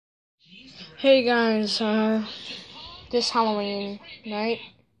Hey guys, this Halloween night,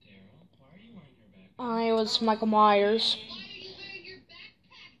 I was Michael Myers.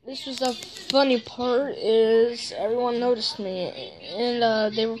 This was the funny part is everyone noticed me,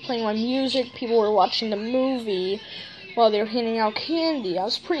 and they were playing my music, people were watching the movie while they were handing out candy. I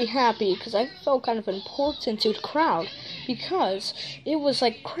was pretty happy because I felt kind of important to the crowd because it was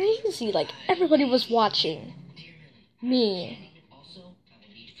like crazy, like everybody was watching me.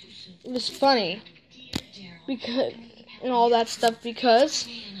 It was funny because and all that stuff because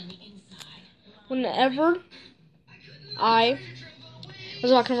whenever I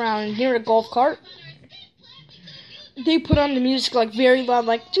was walking around near a golf cart, they put on the music like very loud,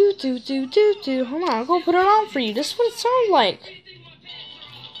 like do do do do do. Hold on, I'll go put it on for you. This is what it sounds like.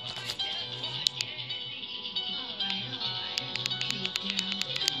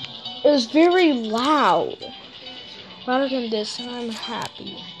 It was very loud, louder than this, and I'm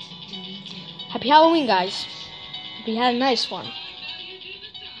happy. Happy Halloween, guys. Hope you had a nice one.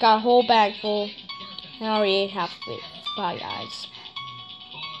 Got a whole bag full, and I already ate half of it. Bye, guys.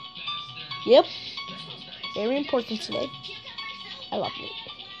 Yep. Very important today. I love you.